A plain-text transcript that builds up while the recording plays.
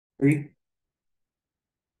Hey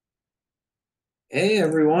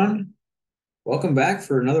everyone, welcome back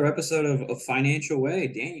for another episode of Financial Way.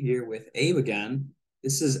 Danny here with Abe again.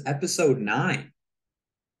 This is episode 9.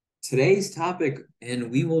 Today's topic,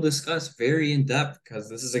 and we will discuss very in depth because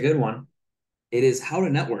this is a good one. It is how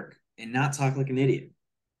to network and not talk like an idiot.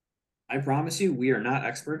 I promise you, we are not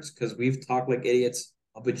experts because we've talked like idiots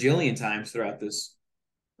a bajillion times throughout this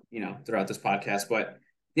podcast. But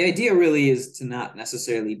the idea really is to not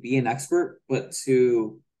necessarily be an expert, but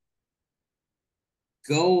to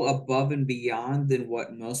go above and beyond than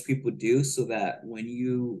what most people do so that when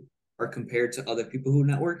you are compared to other people who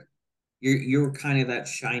network, you're kind of that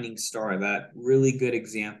shining star, that really good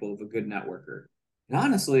example of a good networker. And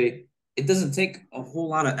honestly, it doesn't take a whole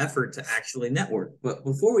lot of effort to actually network. But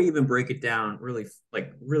before we even break it down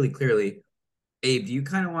really clearly, Abe, do you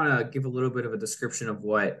kind of want to give a little bit of a description of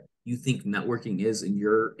what you think networking is in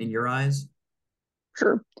your eyes?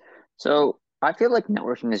 Sure. So I feel like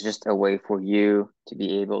networking is just a way for you to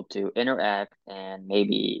be able to interact and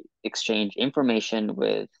maybe exchange information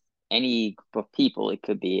with any group of people. It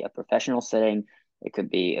could be a professional setting, it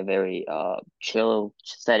could be a very chill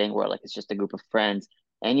setting where like it's just a group of friends.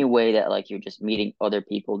 Any way that like you're just meeting other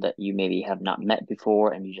people that you maybe have not met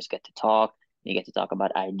before and you just get to talk. You get to talk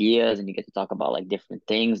about ideas and you get to talk about like different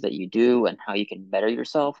things that you do and how you can better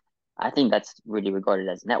yourself. I think that's really regarded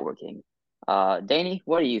as networking. Danny,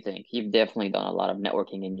 what do you think? You've definitely done a lot of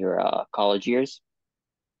networking in your college years.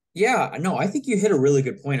 Yeah, no, I think you hit a really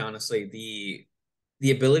good point, honestly.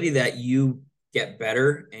 The ability that you get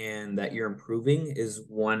better and that you're improving is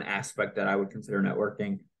one aspect that I would consider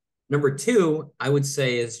networking. Number two, I would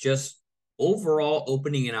say is just overall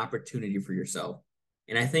opening an opportunity for yourself.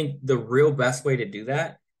 And I think the real best way to do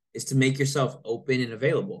that is to make yourself open and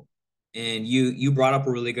available. And you brought up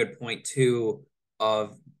a really good point too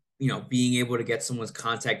of, being able to get someone's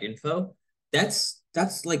contact info. That's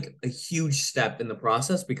like a huge step in the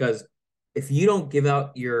process because if you don't give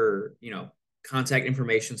out your, contact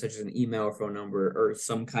information such as an email or phone number or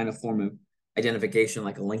some kind of form of identification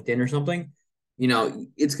like a LinkedIn or something,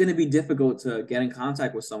 it's going to be difficult to get in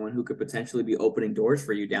contact with someone who could potentially be opening doors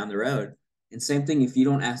for you down the road. And same thing if you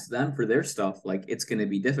don't ask them for their stuff, like it's going to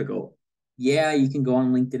be difficult. Yeah, you can go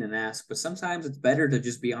on LinkedIn and ask, but sometimes it's better to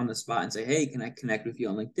just be on the spot and say, "Hey, can I connect with you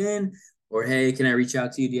on LinkedIn?" Or, "Hey, can I reach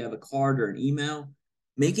out to you? Do you have a card or an email?"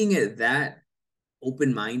 Making it that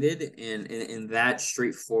open-minded and that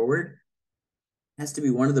straightforward has to be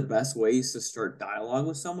one of the best ways to start dialogue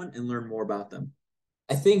with someone and learn more about them.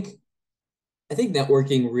 I think I think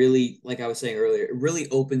networking really, like I was saying earlier, it really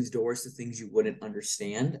opens doors to things you wouldn't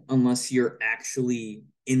understand unless you're actually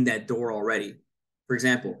in that door already. For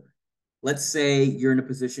example, let's say you're in a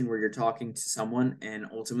position where you're talking to someone and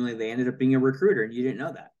ultimately they ended up being a recruiter and you didn't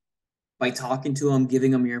know that. By talking to them,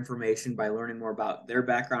 giving them your information, by learning more about their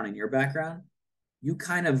background and your background, you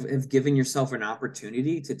kind of have given yourself an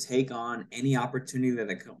opportunity to take on any opportunity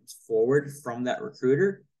that comes forward from that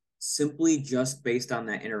recruiter simply just based on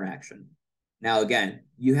that interaction. Now, again,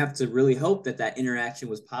 you have to really hope that that interaction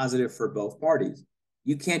was positive for both parties.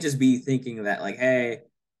 You can't just be thinking that, like, hey,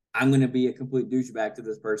 I'm going to be a complete douchebag to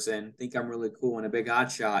this person, think I'm really cool and a big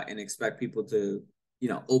hot shot, and expect people to,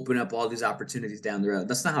 open up all these opportunities down the road.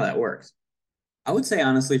 That's not how that works. I would say,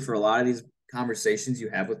 honestly, for a lot of these conversations you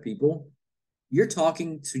have with people, you're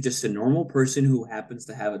talking to just a normal person who happens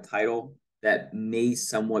to have a title that may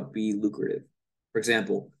somewhat be lucrative. For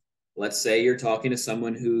example, let's say you're talking to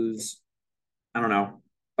someone who's, I don't know,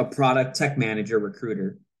 a product tech manager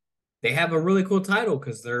recruiter. They have a really cool title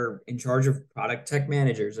because they're in charge of product tech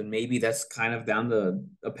managers, and maybe that's kind of down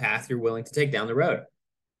the path you're willing to take down the road.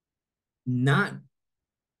 Not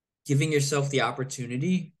giving yourself the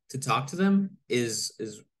opportunity to talk to them is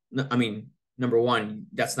I mean, number one,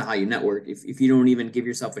 that's not how you network. If you don't even give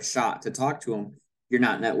yourself a shot to talk to them, you're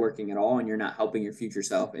not networking at all and you're not helping your future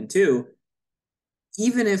self. And two,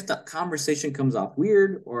 even if the conversation comes off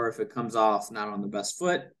weird or if it comes off not on the best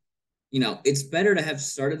foot, it's better to have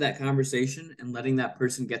started that conversation and letting that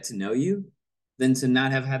person get to know you than to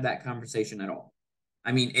not have had that conversation at all.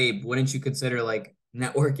 I mean, Abe, wouldn't you consider like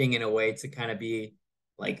networking in a way to kind of be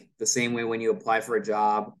like the same way when you apply for a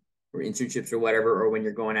job or internships or whatever, or when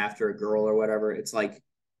you're going after a girl or whatever? It's like,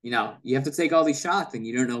 you have to take all these shots and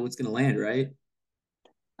you don't know what's going to land, right?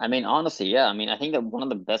 I mean, honestly, yeah. I mean, I think that one of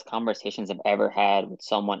the best conversations I've ever had with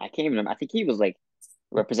someone, I can't even remember. I think he was like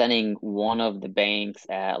representing one of the banks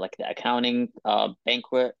at like the accounting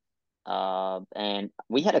banquet. And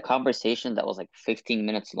we had a conversation that was like 15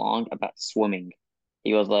 minutes long about swimming.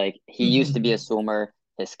 He was like, he used to be a swimmer.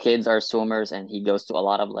 His kids are swimmers, and he goes to a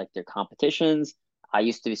lot of like their competitions. I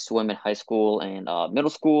used to swim in high school and middle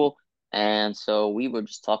school, and so we were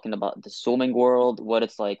just talking about the swimming world, what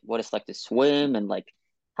it's like to swim, and like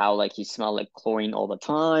how like he smelled like chlorine all the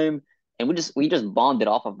time. And we just bonded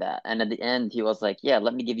off of that. And at the end, he was like, "Yeah,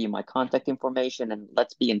 let me give you my contact information and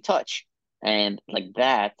let's be in touch." And like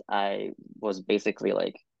that, I was basically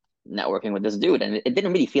like networking with this dude, and it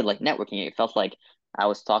didn't really feel like networking. It felt like I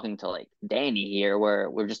was talking to like Danny here, where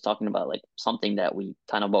we're just talking about like something that we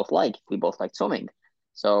kind of both like. We both like swimming,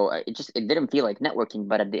 so it didn't feel like networking.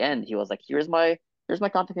 But at the end, he was like, here's my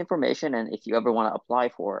contact information, and if you ever want to apply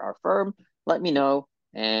for our firm, let me know,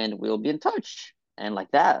 and we'll be in touch." And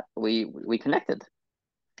like that, we connected.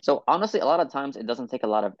 So honestly, a lot of times it doesn't take a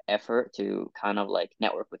lot of effort to kind of like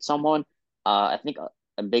network with someone. I think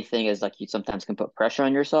a big thing is like you sometimes can put pressure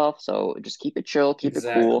on yourself. So just keep it chill, keep it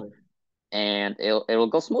cool, Exactly. and it'll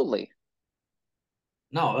go smoothly.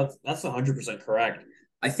 No, that's 100% correct.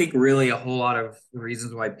 I think really a whole lot of the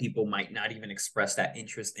reasons why people might not even express that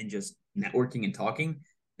interest in just networking and talking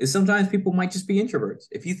is sometimes people might just be introverts.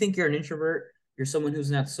 If you think you're an introvert, you're someone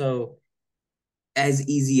who's not so as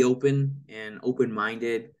easy open and open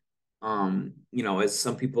minded, as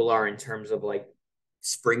some people are in terms of like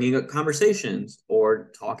springing up conversations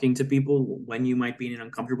or talking to people when you might be in an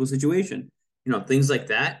uncomfortable situation, things like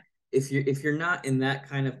that. If you're not in that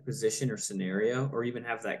kind of position or scenario or even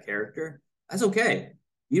have that character, that's okay.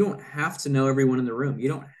 You don't have to know everyone in the room. You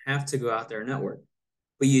don't have to go out there and network.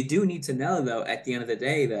 But you do need to know, though, at the end of the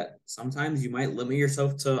day, that sometimes you might limit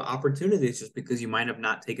yourself to opportunities just because you might have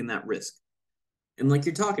not taken that risk. And like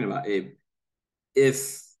you're talking about, Abe,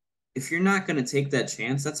 if if you're not going to take that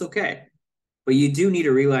chance, that's okay. But you do need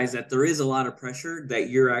to realize that there is a lot of pressure that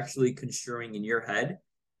you're actually construing in your head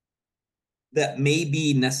that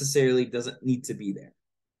maybe necessarily doesn't need to be there.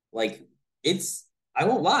 Like it's, I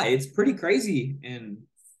won't lie, it's pretty crazy and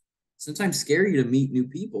sometimes scary to meet new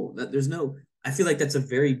people. That there's no, I feel like that's a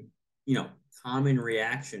very, you know, common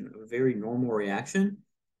reaction, a very normal reaction.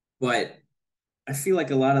 But I feel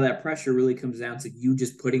like a lot of that pressure really comes down to you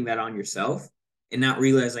just putting that on yourself and not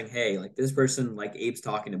realizing, hey, like this person, like Abe's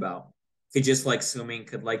talking about, could just like swimming,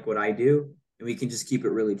 could like what I do, and we can just keep it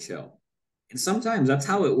really chill. And sometimes that's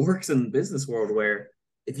how it works in the business world, where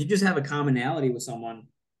if you just have a commonality with someone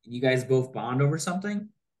and you guys both bond over something,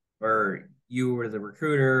 or you or the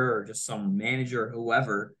recruiter or just some manager or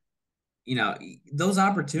whoever, those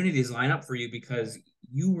opportunities line up for you because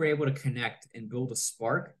you were able to connect and build a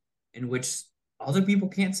spark in which other people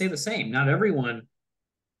can't say the same. Not everyone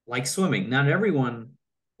likes swimming. Not everyone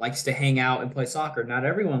likes to hang out and play soccer. Not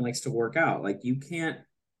everyone likes to work out. Like you can't,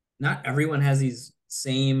 not everyone has these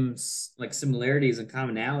same like similarities and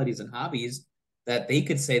commonalities and hobbies that they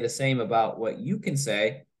could say the same about what you can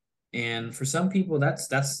say. And for some people, that's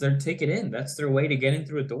their ticket in. That's their way to get in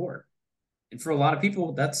through a door. And for a lot of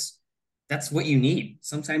people, that's what you need.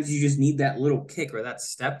 Sometimes you just need that little kick or that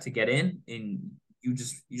step to get in, and you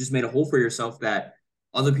just made a hole for yourself that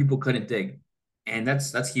other people couldn't dig. And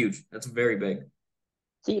that's huge. That's very big.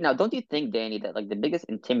 See, now don't you think, Danny, that like the biggest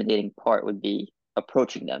intimidating part would be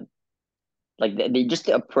approaching them? Like they just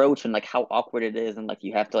the approach and like how awkward it is, and like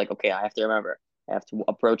you have to like, okay, I have to remember, I have to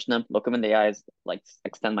approach them, look them in the eyes, like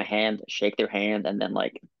extend my hand, shake their hand, and then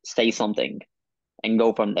like say something and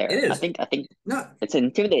go from It there. I is. think I think No, it's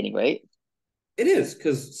intimidating, right? it is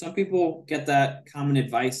because some people get that common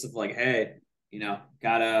advice of like, hey,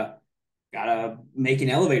 gotta make an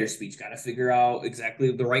elevator speech, gotta figure out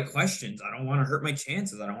exactly the right questions. I don't want to hurt my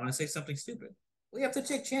chances. I don't want to say something stupid. We have to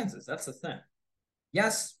take chances. That's the thing.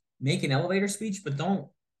 Yes, make an elevator speech, but don't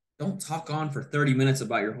talk on for 30 minutes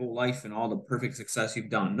about your whole life and all the perfect success you've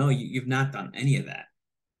done. No, you've not done any of that.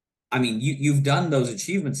 I mean, you've done those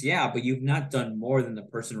achievements, yeah, but you've not done more than the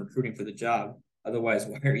person recruiting for the job. Otherwise,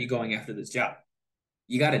 why are you going after this job?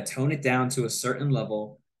 You got to tone it down to a certain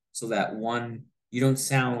level so that one, you don't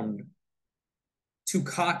sound too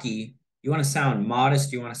cocky. You want to sound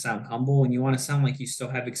modest, you want to sound humble, and you want to sound like you still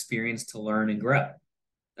have experience to learn and grow.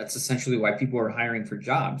 That's essentially why people are hiring for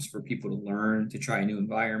jobs, for people to learn, to try a new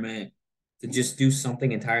environment, to just do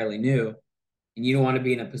something entirely new. And you don't want to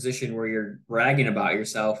be in a position where you're bragging about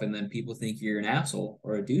yourself and then people think you're an asshole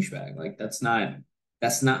or a douchebag. Like that's not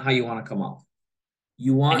how you want to come off.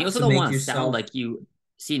 You And you want also to don't make want to sound yourself like you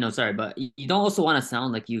see, no, sorry, but you don't also want to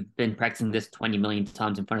sound like you've been practicing this 20 million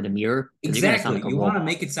times in front of the mirror because you're gonna sound exactly. like a You want to robot.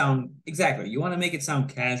 make it sound exactly. You want to make it sound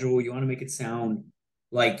casual. You want to make it sound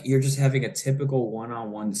like you're just having a typical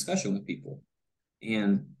one-on-one discussion with people.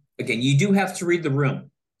 And again, you do have to read the room.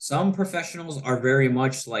 Some professionals are very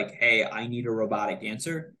much like, hey, I need a robotic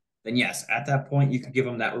answer. Then, yes, at that point, you could give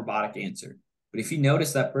them that robotic answer. But if you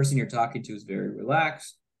notice that person you're talking to is very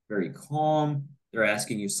relaxed, very calm, They're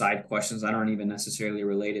asking you side questions that aren't even necessarily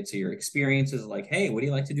related to your experiences, like, hey, what do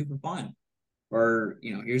you like to do for fun? Or,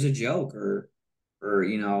 here's a joke, or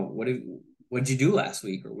what did you do last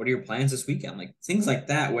week? Or what are your plans this weekend? Like things like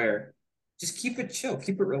that, where just keep it chill,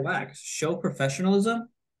 keep it relaxed, show professionalism,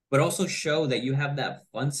 but also show that you have that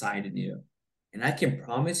fun side in you. And I can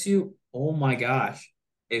promise you, oh my gosh,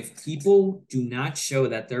 if people do not show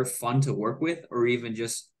that they're fun to work with or even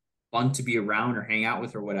just fun to be around or hang out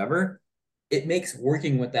with or whatever, it makes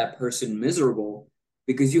working with that person miserable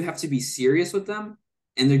because you have to be serious with them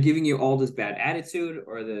and they're giving you all this bad attitude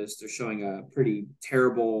or they're showing a pretty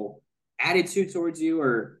terrible attitude towards you,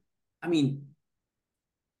 or I mean,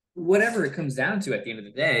 whatever it comes down to at the end of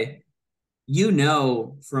the day,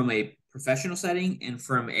 from a professional setting and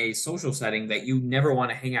from a social setting that you never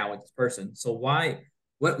want to hang out with this person. So why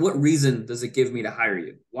what reason does it give me to hire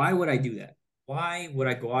you? Why would I do that? Why would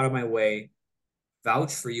I go out of my way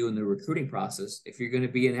vouch for you in the recruiting process if you're going to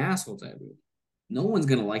be an asshole to everyone? No one's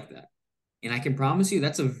going to like that. And I can promise you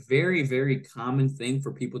that's a very, very common thing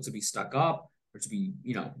for people to be stuck up or to be,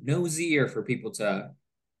 nosy, or for people to,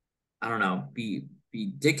 I don't know, be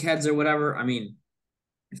dickheads or whatever. I mean,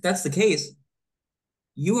 if that's the case,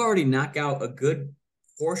 you already knock out a good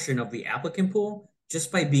portion of the applicant pool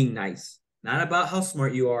just by being nice. Not about how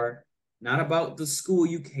smart you are, not about the school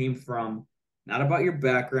you came from, not about your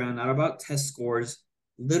background, not about test scores,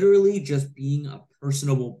 literally just being a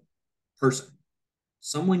personable person,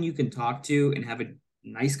 someone you can talk to and have a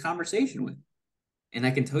nice conversation with. And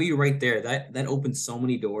I can tell you right there that that opens so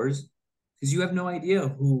many doors because you have no idea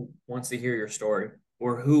who wants to hear your story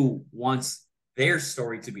or who wants their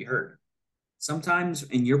story to be heard. Sometimes,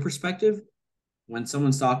 in your perspective, when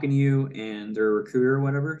someone's talking to you and they're a recruiter or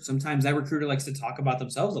whatever, sometimes that recruiter likes to talk about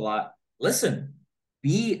themselves a lot. Listen,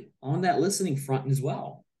 be on that listening front as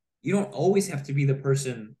well. You don't always have to be the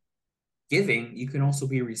person giving, you can also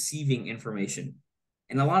be receiving information.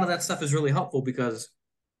 And a lot of that stuff is really helpful because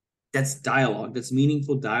that's dialogue, that's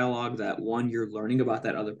meaningful dialogue that one, you're learning about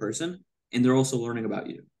that other person, and they're also learning about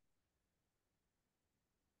you.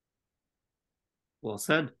 Well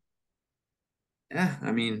said. Yeah,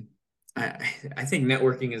 I mean, I think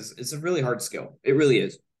networking is it's a really hard skill. It really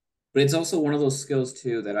is. But it's also one of those skills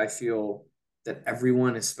too that I feel that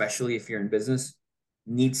everyone, especially if you're in business,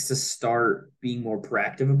 needs to start being more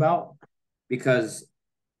proactive about because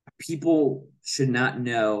people should not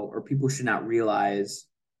know or people should not realize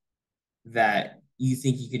that you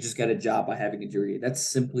think you could just get a job by having a degree. That's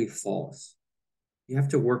simply false. You have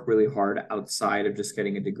to work really hard outside of just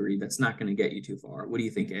getting a degree. That's not going to get you too far. What do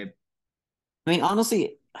you think, Abe? I mean,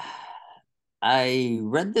 honestly, I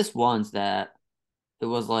read this once that it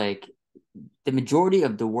was like the majority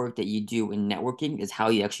of the work that you do in networking is how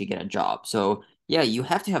you actually get a job. So yeah, you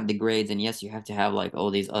have to have the grades, and yes, you have to have like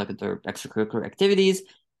all these other extracurricular activities.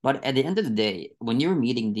 But at the end of the day, when you're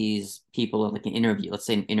meeting these people at like an interview, let's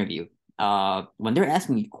say an interview, when they're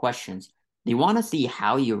asking you questions, they want to see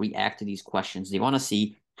how you react to these questions. They want to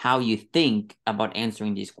see how you think about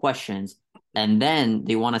answering these questions. And then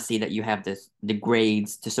they want to see that you have the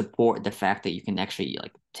grades to support the fact that you can actually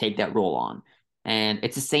like take that role on. And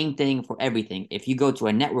it's the same thing for everything. If you go to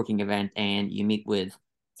a networking event and you meet with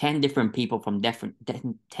 10 different people from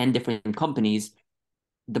 10 different companies,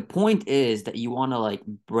 the point is that you want to like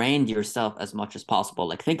brand yourself as much as possible.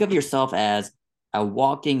 Like think of yourself as a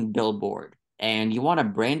walking billboard and you want to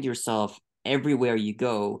brand yourself everywhere you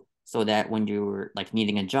go so that when you're like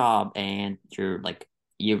needing a job and you're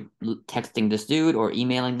texting this dude or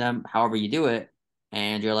emailing them, however you do it,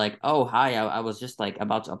 and you're like, oh, hi, I was just like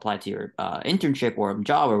about to apply to your internship or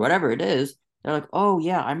job or whatever it is. They're like, oh,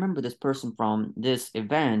 yeah, I remember this person from this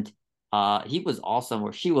event. He was awesome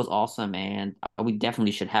or she was awesome, and we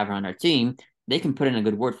definitely should have her on our team. They can put in a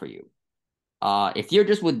good word for you. If you're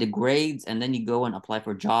just with the grades and then you go and apply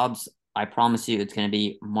for jobs, I promise you it's going to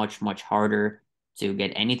be much, much harder to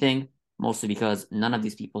get anything, mostly because none of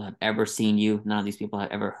these people have ever seen you, none of these people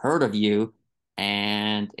have ever heard of you,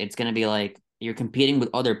 and it's going to be like you're competing with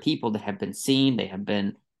other people that have been seen, they have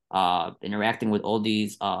been interacting with all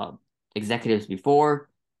these executives before,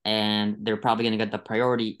 and they're probably going to get the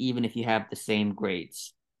priority even if you have the same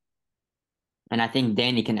grades. And I think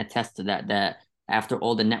Danny can attest to that, that after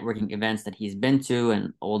all the networking events that he's been to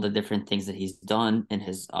and all the different things that he's done in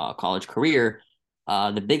his college career,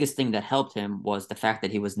 the biggest thing that helped him was the fact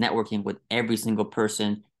that he was networking with every single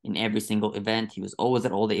person in every single event. He was always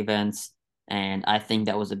at all the events. And I think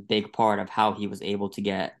that was a big part of how he was able to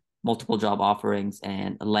get multiple job offerings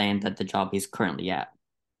and land at the job he's currently at.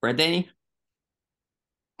 Right, Danny?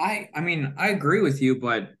 I mean, I agree with you,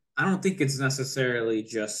 but I don't think it's necessarily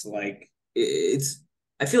just like it's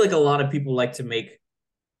I feel like a lot of people like to make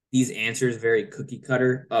these answers very cookie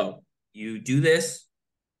cutter. Oh, you do this,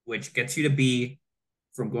 which gets you to B.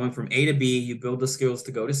 From going from A to B, you build the skills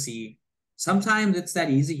to go to C. Sometimes it's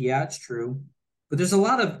that easy. Yeah, it's true. But there's a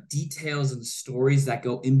lot of details and stories that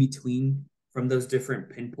go in between from those different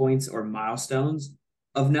pinpoints or milestones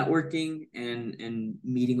of networking and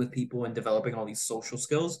meeting with people and developing all these social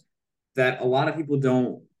skills that a lot of people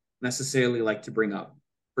don't necessarily like to bring up.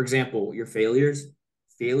 For example, your failures.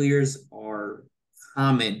 Failures are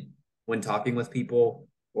common when talking with people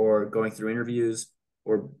or going through interviews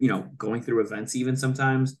or going through events even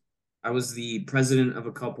sometimes. I was the president of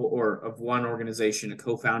a couple or of one organization, a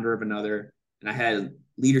co-founder of another, and I had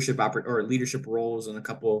leadership roles in a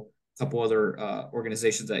couple other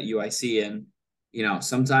organizations at UIC. And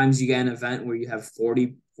sometimes you get an event where you have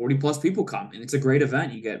 40 plus people come, and it's a great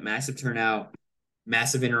event. You get massive turnout,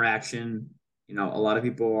 massive interaction. A lot of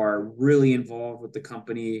people are really involved with the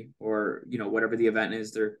company or whatever the event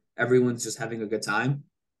is. Everyone's just having a good time.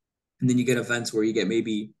 And then you get events where you get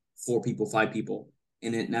maybe 4 people, 5 people,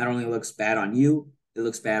 and it not only looks bad on you, it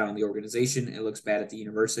looks bad on the organization, it looks bad at the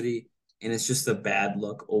university, and it's just a bad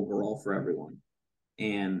look overall for everyone.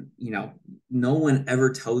 And no one ever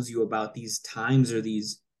tells you about these times or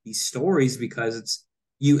these stories because it's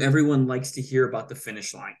you everyone likes to hear about the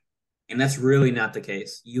finish line. And that's really not the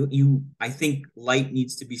case. I think light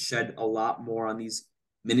needs to be shed a lot more on these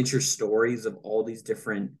miniature stories of all these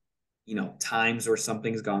different times where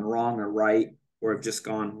something's gone wrong or right, or have just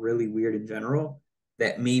gone really weird in general,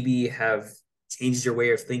 that maybe have changed your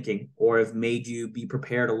way of thinking or have made you be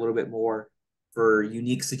prepared a little bit more for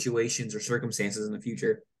unique situations or circumstances in the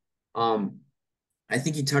future. Um, I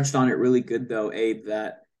think you touched on it really good though, Abe,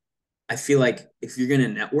 that I feel like if you're going to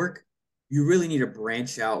network, you really need to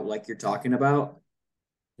branch out like you're talking about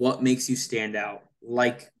what makes you stand out,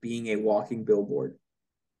 like being a walking billboard.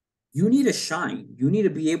 You need to shine. You need to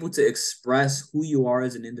be able to express who you are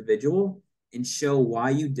as an individual and show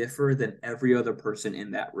why you differ than every other person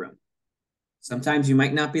in that room. Sometimes you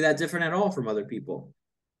might not be that different at all from other people.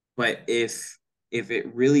 But if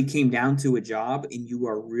it really came down to a job and you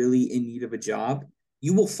are really in need of a job,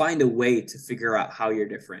 you will find a way to figure out how you're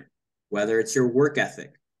different, whether it's your work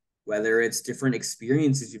ethic, whether it's different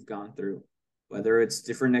experiences you've gone through, whether it's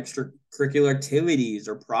different extracurricular activities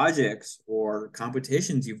or projects or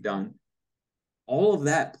competitions you've done. All of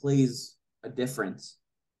that plays a difference.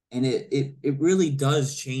 And it really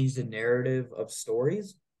does change the narrative of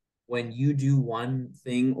stories when you do one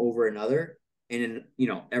thing over another and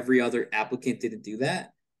every other applicant didn't do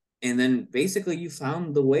that. And then basically you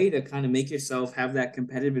found the way to kind of make yourself have that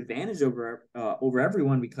competitive advantage over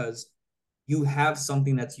everyone because you have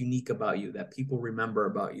something that's unique about you that people remember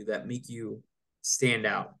about you that make you stand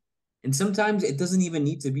out. And sometimes it doesn't even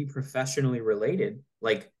need to be professionally related.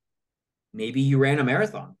 Like maybe you ran a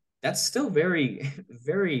marathon. That's still very,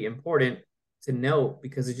 very important to note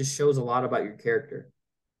because it just shows a lot about your character.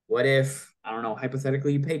 What if, I don't know,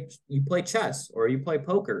 hypothetically you play chess or you play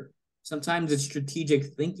poker? Sometimes it's strategic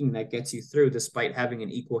thinking that gets you through despite having an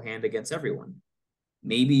equal hand against everyone.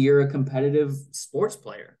 Maybe you're a competitive sports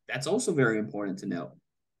player. That's also very important to know.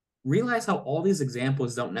 Realize how all these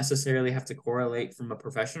examples don't necessarily have to correlate from a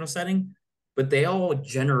professional setting, but they all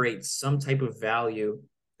generate some type of value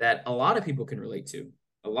that a lot of people can relate to.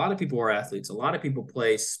 A lot of people are athletes. A lot of people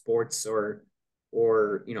play sports or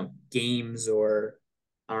games or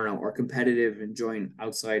I don't know, or competitive and join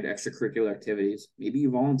outside extracurricular activities. Maybe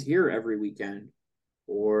you volunteer every weekend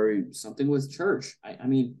or something with church. I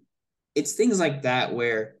mean, it's things like that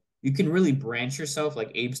where you can really branch yourself, like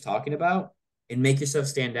Abe's talking about, and make yourself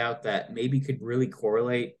stand out that maybe could really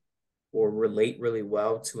correlate or relate really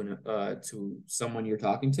well to someone you're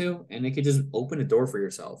talking to, and it could just open a door for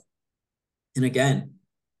yourself. And again,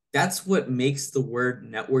 that's what makes the word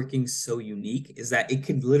networking so unique is that it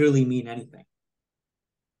could literally mean anything.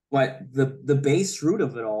 But the base root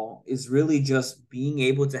of it all is really just being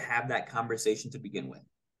able to have that conversation to begin with.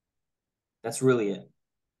 That's really it.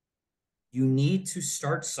 You need to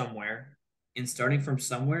start somewhere, and starting from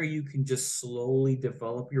somewhere, you can just slowly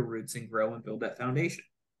develop your roots and grow and build that foundation.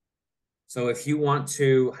 So if you want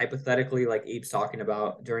to hypothetically, like Abe's talking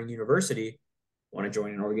about during university, want to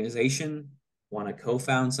join an organization, want to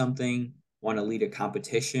co-found something, want to lead a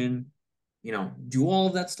competition, do all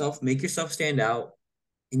of that stuff, make yourself stand out,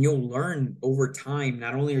 and you'll learn over time.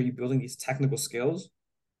 Not only are you building these technical skills,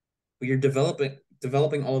 but you're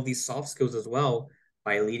developing all of these soft skills as well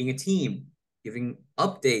by leading a team, giving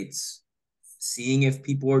updates, seeing if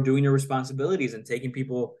people are doing their responsibilities and taking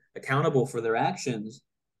people accountable for their actions,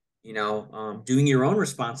 doing your own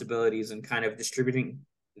responsibilities and kind of distributing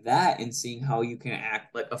that and seeing how you can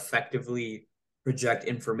act like effectively project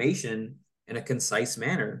information in a concise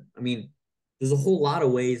manner. I mean, there's a whole lot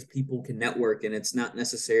of ways people can network, and it's not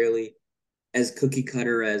necessarily as cookie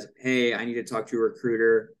cutter as, hey, I need to talk to a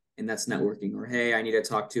recruiter and that's networking, or hey, I need to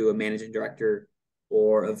talk to a managing director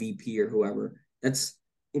or a VP or whoever. It's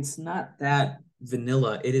not that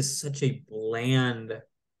vanilla. It is such a bland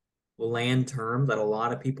term that a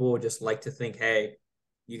lot of people just like to think, hey,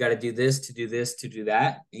 you got to do this to do this to do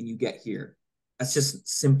that, and you get here. That's just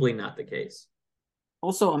simply not the case.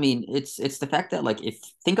 Also, I mean, it's the fact that like if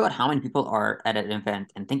think about how many people are at an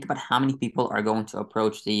event and think about how many people are going to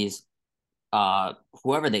approach these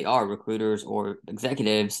whoever they are, recruiters or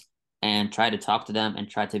executives, and try to talk to them and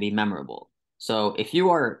try to be memorable. So if you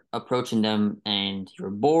are approaching them and you're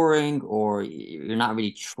boring or you're not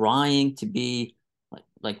really trying to be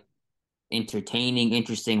like entertaining,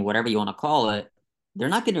 interesting, whatever you want to call it, they're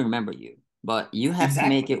not going to remember you. But you have to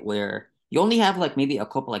make Exactly. it where you only have like maybe a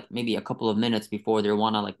couple of minutes before they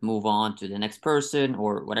want to like move on to the next person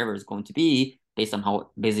or whatever it's going to be based on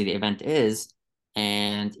how busy the event is.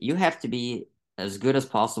 And you have to be as good as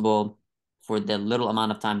possible for the little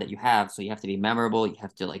amount of time that you have. So you have to be memorable, you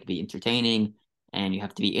have to like be entertaining, and you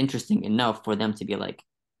have to be interesting enough for them to be like,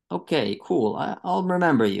 okay, cool, I'll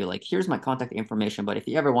remember you. Like, here's my contact information, but if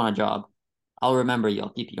you ever want a job, I'll remember you. I'll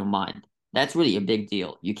keep you in mind. That's really a big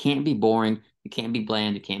deal. You can't be boring. You can't be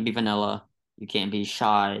bland. You can't be vanilla. You can't be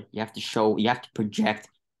shy. You have to project.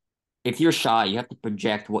 If you're shy, you have to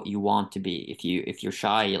project what you want to be. If you're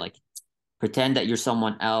shy, you like pretend that you're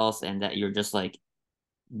someone else and that you're just like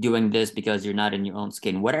doing this because you're not in your own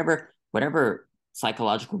skin. Whatever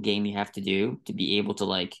psychological game you have to do to be able to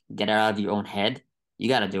like get out of your own head, you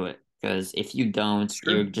got to do it. Because if you don't,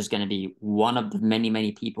 you're Sure. just going to be one of the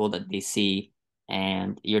many people that they see,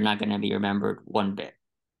 and you're not going to be remembered one bit.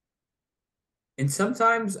 And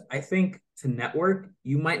sometimes I think to network,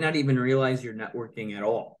 you might not even realize you're networking at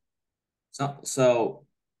all. So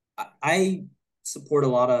I support a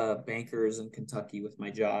lot of bankers in Kentucky with my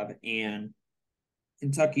job, and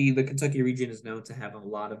the Kentucky region is known to have a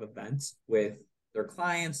lot of events with their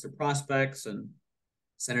clients, their prospects, and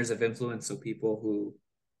centers of influence. So people who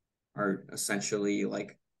are essentially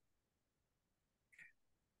like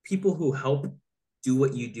people who help do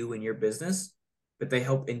what you do in your business, but they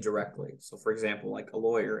help indirectly. So, for example, like a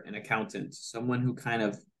lawyer, an accountant, someone who kind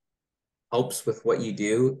of helps with what you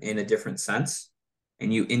do in a different sense,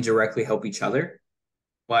 and you indirectly help each other,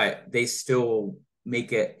 but they still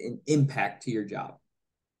make it an impact to your job.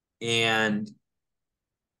 And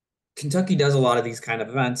Kentucky does a lot of these kind of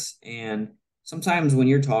events. And sometimes when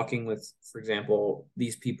you're talking with, for example,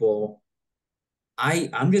 these people,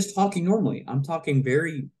 I'm just talking normally. I'm talking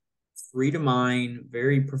very free to mind,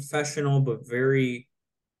 very professional, but very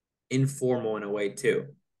informal in a way too.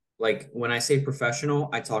 Like when I say professional,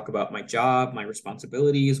 I talk about my job, my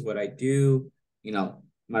responsibilities, what I do,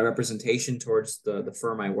 my representation towards the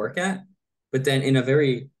firm I work at. But then in a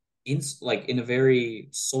very in a very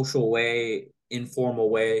social way,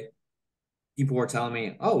 informal way, people were telling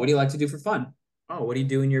me, "Oh, what do you like to do for fun? Oh, what do you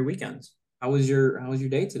do in your weekends? How was your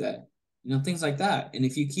day today?" Things like that. And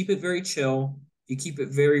if you keep it very chill, you keep it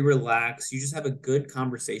very relaxed, you just have a good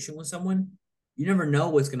conversation with someone, you never know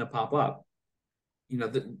what's going to pop up.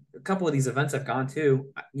 A couple of these events I've gone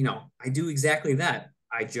to, I do exactly that.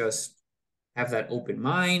 I just have that open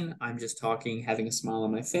mind. I'm just talking, having a smile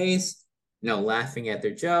on my face, laughing at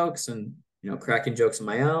their jokes and, cracking jokes of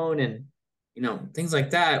my own and, things like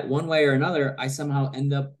that. One way or another, I somehow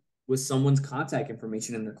end up with someone's contact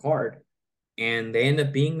information in their card and they end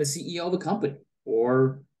up being the CEO of a company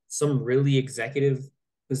or some really executive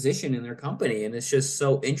position in their company. And it's just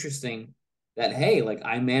so interesting that, hey, like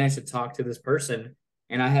I managed to talk to this person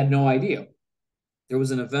and I had no idea. There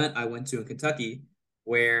was an event I went to in Kentucky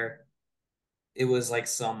where it was like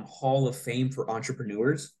some hall of fame for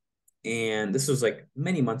entrepreneurs. And this was like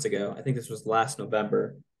many months ago. I think this was last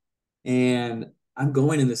November. And I'm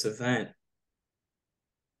going to this event.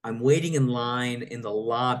 I'm waiting in line in the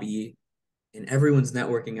lobby, and everyone's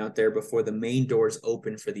networking out there before the main doors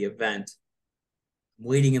open for the event. I'm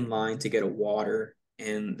waiting in line to get a water,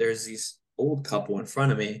 and there's these old couple in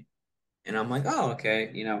front of me. And I'm like, oh,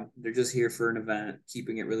 okay, they're just here for an event,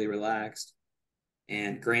 keeping it really relaxed.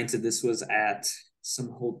 And granted, this was at some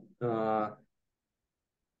whole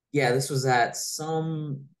yeah, this was at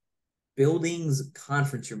some buildings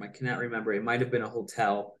conference room. I cannot remember. It might have been a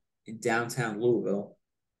hotel in downtown Louisville.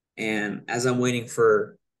 And as I'm waiting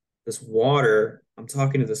for this water, I'm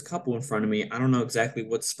talking to this couple in front of me. I don't know exactly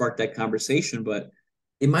what sparked that conversation, but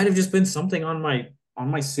it might have just been something on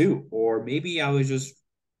my suit, or maybe I was just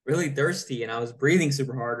really thirsty and I was breathing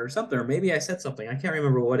super hard or something, or maybe I said something. I can't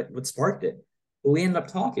remember what sparked it. But we ended up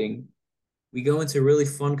talking. We go into a really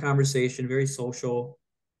fun conversation, very social.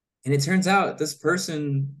 And it turns out this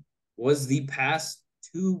person was the past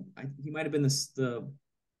two, he might have been the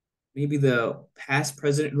maybe the past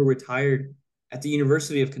president who retired at the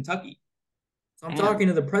University of Kentucky. So I'm Damn. talking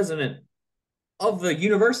to the president of the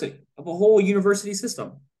university, of a whole university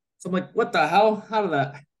system. So I'm like, what the hell? How did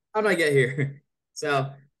I get here?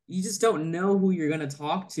 So you just don't know who you're going to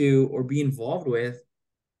talk to or be involved with.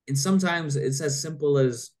 And sometimes it's as simple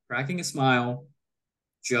as cracking a smile,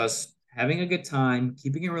 just having a good time,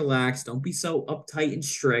 keeping it relaxed. Don't be so uptight and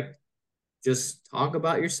strict. Just talk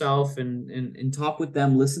about yourself and talk with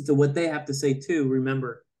them. Listen to what they have to say too.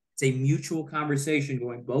 Remember, it's a mutual conversation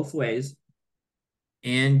going both ways.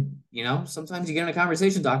 And, sometimes you get in a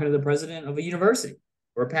conversation talking to the president of a university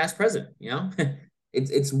or a past president.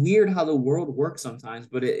 It's weird how the world works sometimes,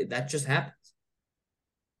 but that just happens.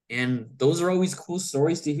 And those are always cool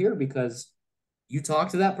stories to hear because you talk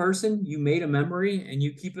to that person, you made a memory, and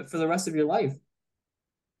you keep it for the rest of your life.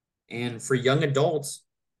 And for young adults,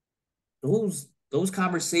 those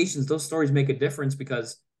conversations, those stories make a difference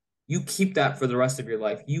because you keep that for the rest of your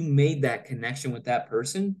life. You made that connection with that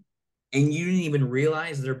person and you didn't even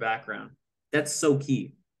realize their background. That's so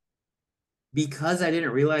key. Because I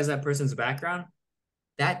didn't realize that person's background,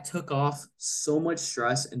 that took off so much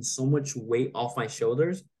stress and so much weight off my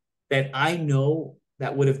shoulders that I know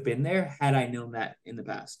that would have been there had I known that in the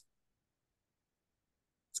past.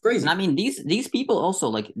 It's And I crazy. mean, these people also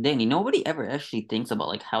like Danny, nobody ever actually thinks about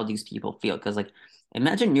like how these people feel. Because like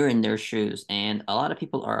imagine you're in their shoes and a lot of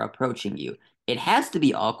people are approaching you. It has to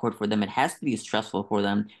be awkward for them. It has to be stressful for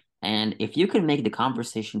them. And if you can make the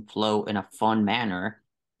conversation flow in a fun manner,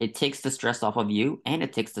 it takes the stress off of you and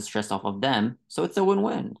it takes the stress off of them. So it's a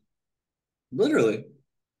win-win. Literally.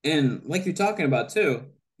 And like you're talking about too,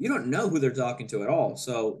 you don't know who they're talking to at all.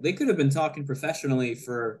 So they could have been talking professionally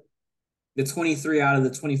for the 23 out of the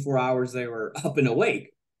 24 hours they were up and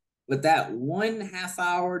awake. But that 1/2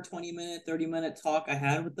 hour, 20-minute, 30-minute talk I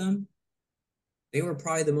had with them, they were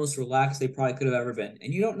probably the most relaxed they probably could have ever been.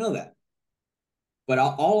 And you don't know that. But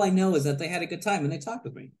all I know is that they had a good time and they talked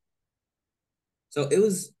with me. So it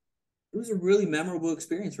was a really memorable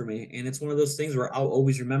experience for me. And it's one of those things where I'll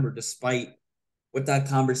always remember despite what that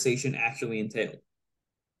conversation actually entailed.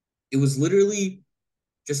 It was literally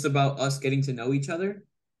just about us getting to know each other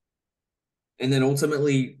and then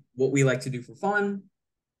ultimately what we like to do for fun,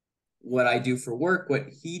 what I do for work, what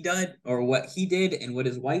he did and what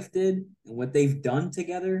his wife did and what they've done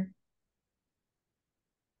together.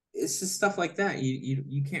 It's just stuff like that.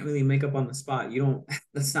 You can't really make up on the spot. You don't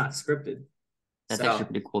that's not scripted. That's actually So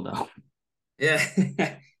pretty cool though. yeah.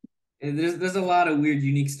 And there's a lot of weird,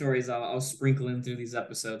 unique stories I'll sprinkle in through these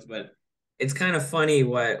episodes, but it's kind of funny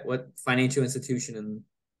what financial institution and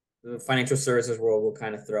the financial services world will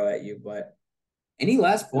kind of throw at you. But any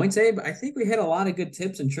last points, Abe? I think we hit a lot of good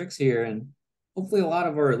tips and tricks here, and hopefully, a lot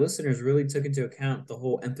of our listeners really took into account the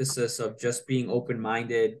whole emphasis of just being open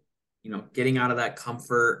minded, getting out of that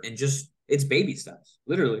comfort and just it's baby steps.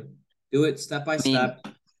 Literally, do it step by I mean, step.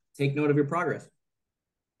 Take note of your progress.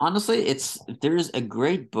 honestly, there's a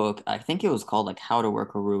great book. I think it was called like How to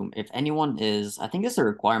Work a Room. If anyone is, I think it's a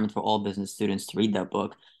requirement for all business students to read that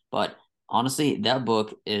book. But honestly, that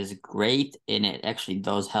book is great and it actually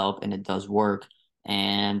does help and it does work.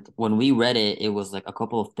 And when we read it, it was like a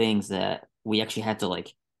couple of things that we actually had to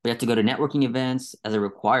like we had to go to networking events as a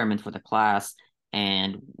requirement for the class.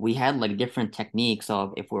 And we had like different techniques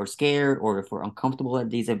of if we're scared or if we're uncomfortable at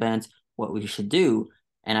these events, what we should do.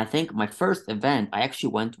 And I think my first event, I actually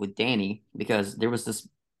went with Danny because there was this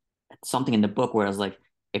something in the book where I was like,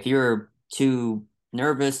 if you're too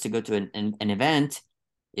nervous to go to an event,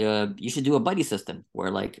 you should do a buddy system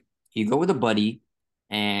where like you go with a buddy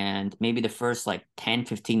and maybe the first like 10,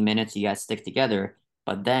 15 minutes you guys stick together,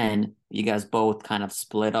 but then you guys both kind of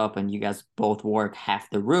split up and you guys both work half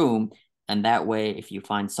the room. And that way, if you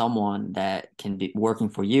find someone that can be working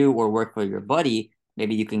for you or work for your buddy,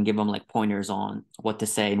 maybe you can give them like pointers on what to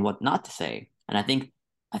say and what not to say. And I think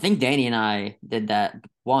Danny and I did that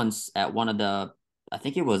once at one of the I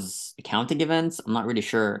think it was accounting events. I'm not really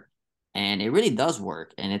sure. And it really does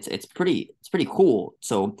work and it's pretty cool.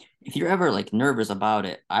 So if you're ever like nervous about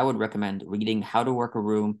it, I would recommend reading How to Work a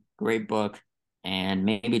Room, great book, and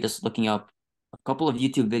maybe just looking up a couple of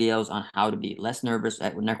YouTube videos on how to be less nervous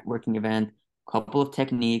at a networking event, a couple of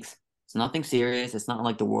techniques. It's nothing serious. It's not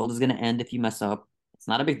like the world is gonna end if you mess up. It's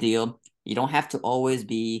not a big deal. You don't have to always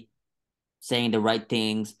be saying the right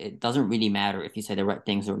things. It doesn't really matter if you say the right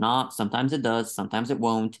things or not. Sometimes it does, sometimes it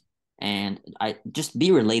won't. And I just be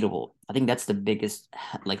relatable. I think that's the biggest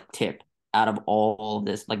like tip out of all of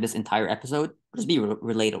this, like this entire episode. Just be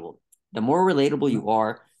relatable. The more relatable you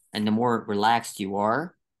are and the more relaxed you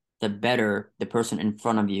are, the better the person in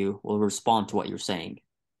front of you will respond to what you're saying.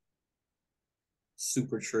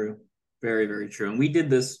 Super true. Very, very true. And we did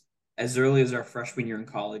this as early as our freshman year in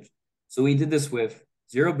college. So we did this with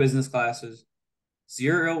zero business classes,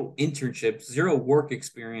 zero internships, zero work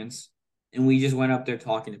experience. And we just went up there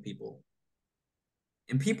talking to people.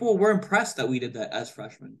 And people were impressed that we did that as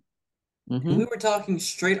freshmen. And we Mm-hmm. were talking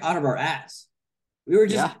straight out of our ass. We were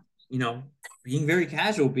just, Yeah. you know, being very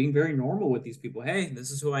casual, being very normal with these people. Hey,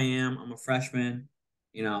 this is who I am. I'm a freshman.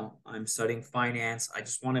 I'm studying finance. I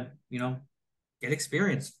just want to, get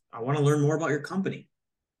experience. I want to learn more about your company.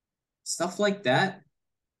 Stuff like that,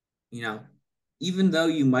 you know, even though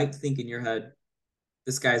you might think in your head,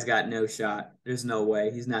 this guy's got no shot. There's no way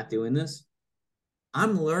he's not doing this.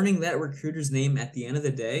 I'm learning that recruiter's name at the end of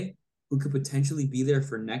the day who could potentially be there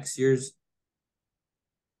for next year's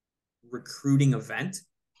recruiting event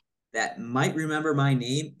that might remember my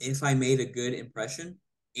name if I made a good impression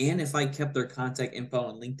and if I kept their contact info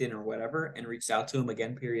on LinkedIn or whatever and reached out to them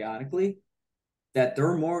again periodically, that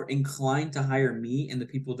they're more inclined to hire me and the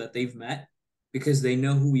people that they've met because they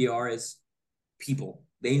know who we are as people.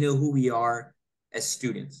 They know who we are as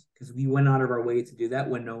students because we went out of our way to do that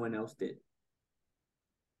when no one else did.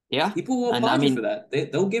 Yeah. People will And I applaud you for mean,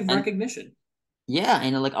 that. They'll give and recognition. yeah,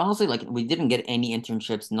 and like honestly, like we didn't get any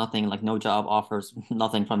internships, nothing, like no job offers,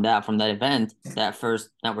 nothing from that event, that first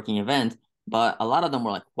networking event. But a lot of them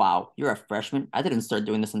were like, "Wow, you're a freshman. I didn't start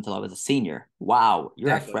doing this until I was a senior. Wow, you're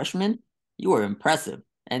a Exactly. freshman. You are impressive."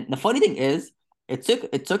 And the funny thing is, it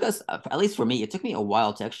took us, at least for me, it took me a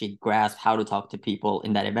while to actually grasp how to talk to people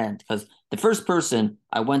in that event because the first person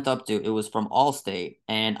I went up to, it was from Allstate,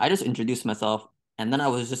 and I just introduced myself. And then I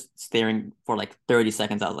was just staring for like 30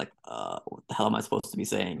 seconds. I was like, what the hell am I supposed to be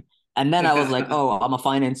saying? And then I was like, oh, I'm a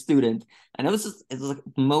finance student. And it was like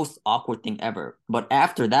the most awkward thing ever. But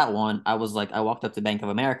after that one, I was like, I walked up to Bank of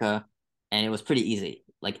America and it was pretty easy.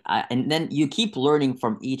 And then you keep learning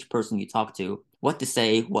from each person you talk to what to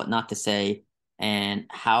say, what not to say, and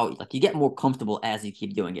how, like, you get more comfortable as you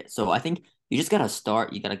keep doing it. So I think you just gotta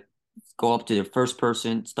start. You gotta go up to the first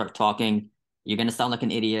person, start talking. You're gonna sound like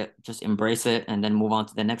an idiot. Just embrace it and then move on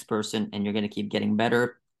to the next person, and you're gonna keep getting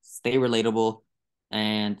better. Stay relatable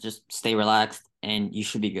and just stay relaxed, and you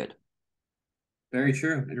should be good. Very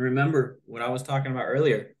true. And remember what I was talking about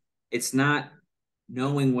earlier. It's not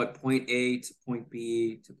knowing what point A to point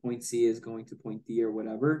B to point C is going to point D or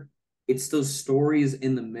whatever. It's those stories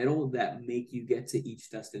in the middle that make you get to each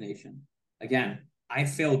destination. Again, I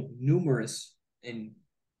failed numerous and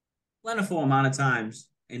plentiful amount of times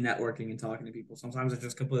in networking and talking to people. Sometimes I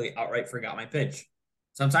just completely outright forgot my pitch.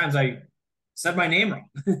 Sometimes I said my name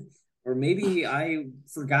wrong. Or maybe I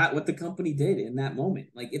forgot what the company did in that moment.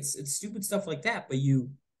 Like it's stupid stuff like that, but you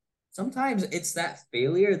sometimes it's that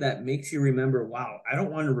failure that makes you remember, wow, I don't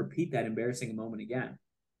want to repeat that embarrassing moment again.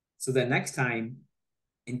 So that next time,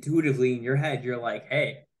 intuitively in your head, you're like,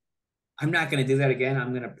 hey, I'm not going to do that again. I'm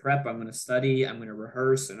going to prep, I'm going to study, I'm going to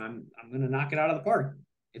rehearse, and I'm going to knock it out of the park.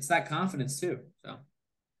 It's that confidence too. So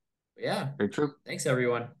yeah, Very true. thanks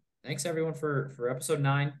everyone. Thanks everyone for episode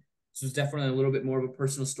 9. This was definitely a little bit more of a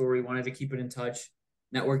personal story. Wanted to keep it in touch.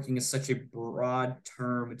 Networking is such a broad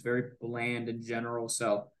term. It's very bland in general.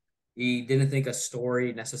 So we didn't think a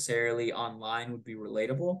story necessarily online would be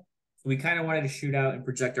relatable. So we kind of wanted to shoot out and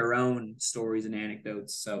project our own stories and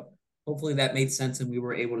anecdotes. So hopefully that made sense and we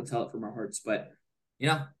were able to tell it from our hearts. But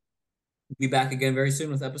we'll be back again very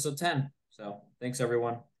soon with episode 10. So thanks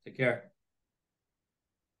everyone. Take care.